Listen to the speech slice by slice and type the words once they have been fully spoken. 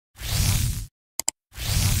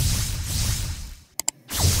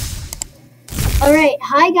Alright,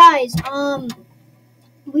 hi guys.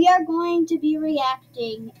 We are going to be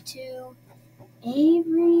reacting to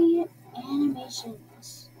Avery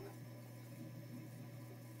animations.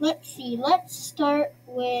 Let's see, let's start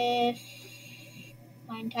with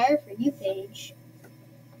my entire For You page.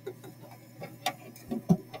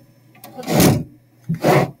 Okay.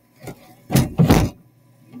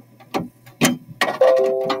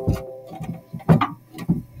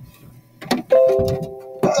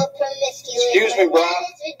 Excuse me, bro.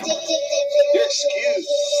 You're excused.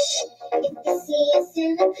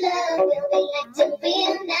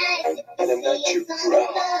 And I'm not your bro.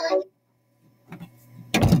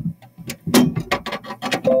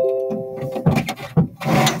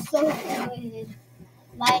 So good.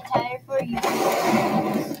 My entire For You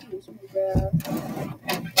page. Excuse me, bro.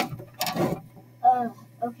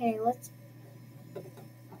 Okay, let's.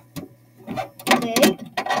 Okay.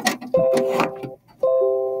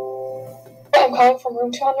 I'm calling from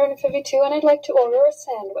room 252 and I'd like to order a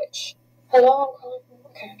sandwich. Hello, I'm calling from...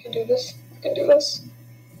 Okay, I can do this.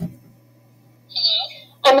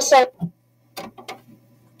 I'm a sandwich.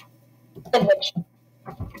 Oh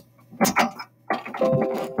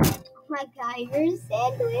my god, you're a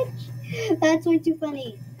sandwich. That's way too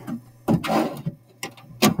funny.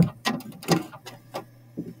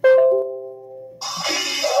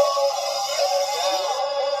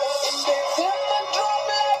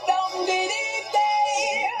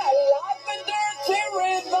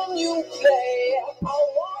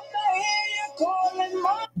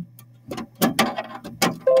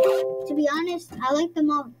 To be honest, I like them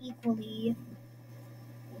all equally.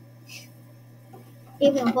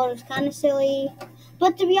 Even though it's kind of silly.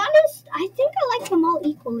 But to be honest, I think I like them all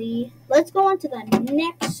equally. Let's go on to the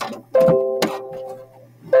next. I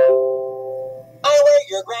wear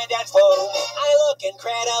your granddad's clothes. I look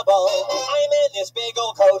incredible. I'm in this big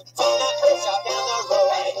old coat from that thrift shop down the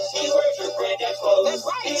road. Hey, he wears your granddad's clothes. That's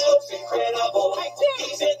right. He looks incredible.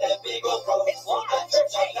 He's in that big old coat from that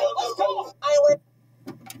thrift shop down the road.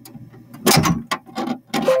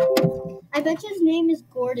 I bet his name is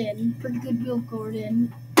Gordon for Goodwill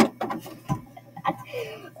Gordon.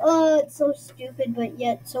 Oh, it's so stupid, but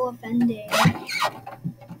yet so offending.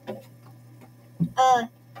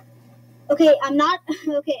 Okay, I'm not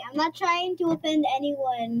trying to offend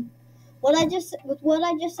anyone. With what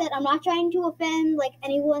I just said, I'm not trying to offend like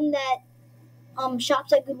anyone that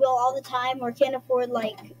shops at Goodwill all the time or can't afford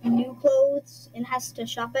like new clothes and has to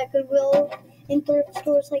shop at Goodwill in thrift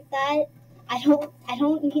stores like that. I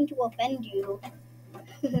don't mean to offend you.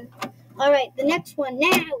 Alright, the next one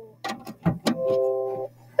now.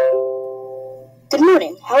 Good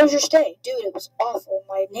morning. How was your stay? Dude, it was awful.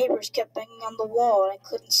 My neighbors kept banging on the wall and I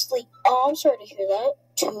couldn't sleep. Oh, I'm sorry to hear that.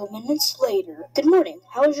 2 minutes later. Good morning.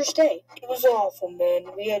 How was your stay? It was awful,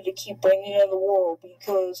 man. We had to keep banging on the wall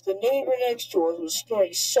because the neighbor next door was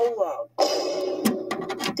snoring so loud.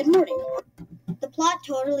 Good morning. The plot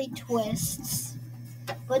totally twists.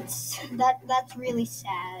 But that's really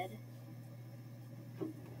sad.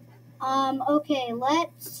 Okay,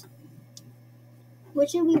 what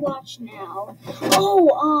should we watch now?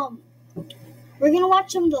 Oh, we're gonna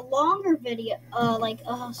watch some longer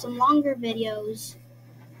videos.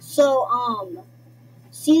 So,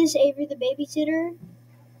 see this Avery the babysitter?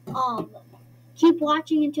 Keep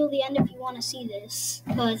watching until the end if you want to see this,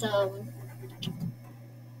 cause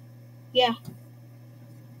yeah.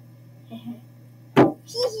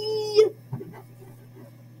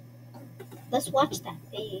 Let's watch that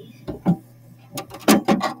face.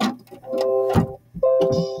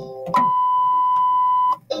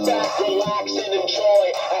 Relax and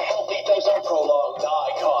enjoy a healthy dose of prolonged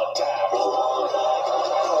eye contact. Prolonged eye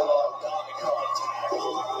contact. Prolonged eye contact.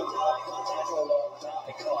 Prolonged eye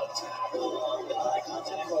contact. Prolonged eye contact. Prolonged eye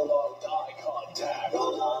contact. Prolonged eye contact.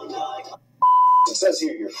 Prolonged eye contact. It says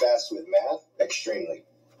here you're fast with math. Extremely.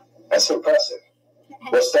 That's impressive.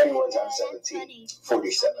 What's 31 times 17?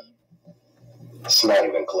 47. It's not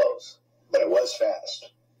even close, but it was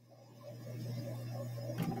fast.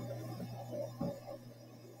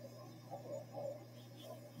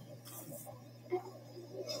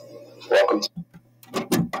 Welcome.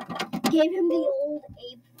 Gave him the old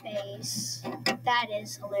ape face. That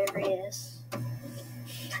is hilarious.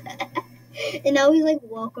 And now he's like,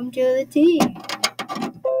 welcome to the team.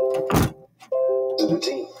 To the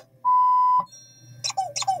team.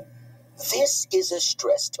 This is a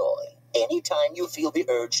stress toy. Anytime you feel the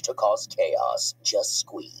urge to cause chaos, just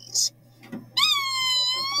squeeze.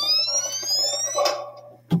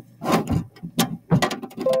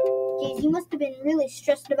 Jeez, you must have been really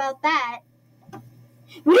stressed about that.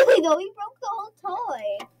 Really though, he broke the whole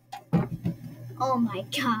toy. Oh my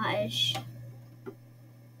gosh.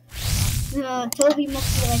 Toby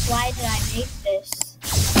must be like, why did I make this?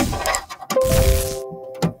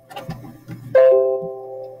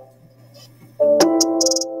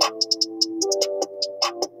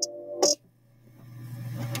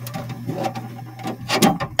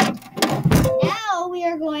 Now we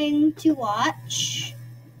are going to watch.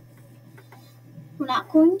 We're not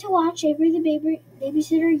going to watch Avery the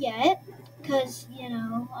Babysitter yet, because, you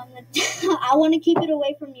know, I want to keep it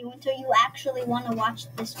away from you until you actually want to watch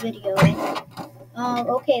this video.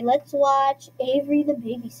 Okay, let's watch Avery the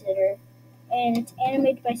Babysitter, and it's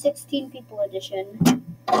animated by 16 People Edition.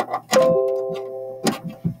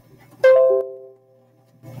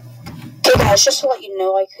 Okay guys, just to let you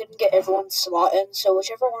know, I couldn't get everyone's slot in, so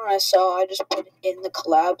whichever one I saw, I just put in the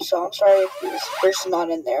collab, so I'm sorry if this person's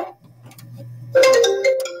not in there.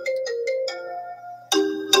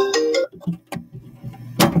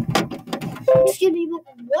 Excuse me, but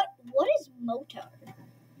what is motor?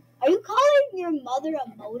 Are you calling your mother a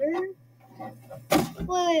motor?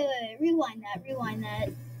 Wait, rewind that.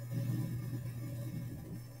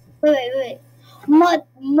 Wait.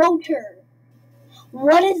 Motor.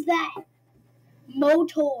 What is that?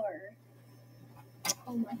 Motor.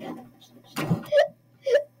 Oh my god.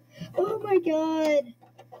 Oh my god.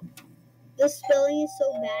 The spelling is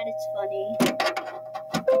so bad, it's funny.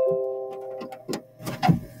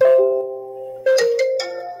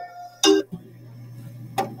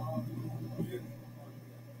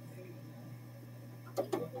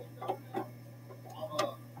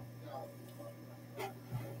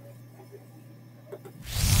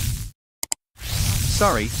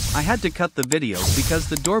 Sorry, I had to cut the video because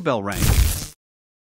the doorbell rang.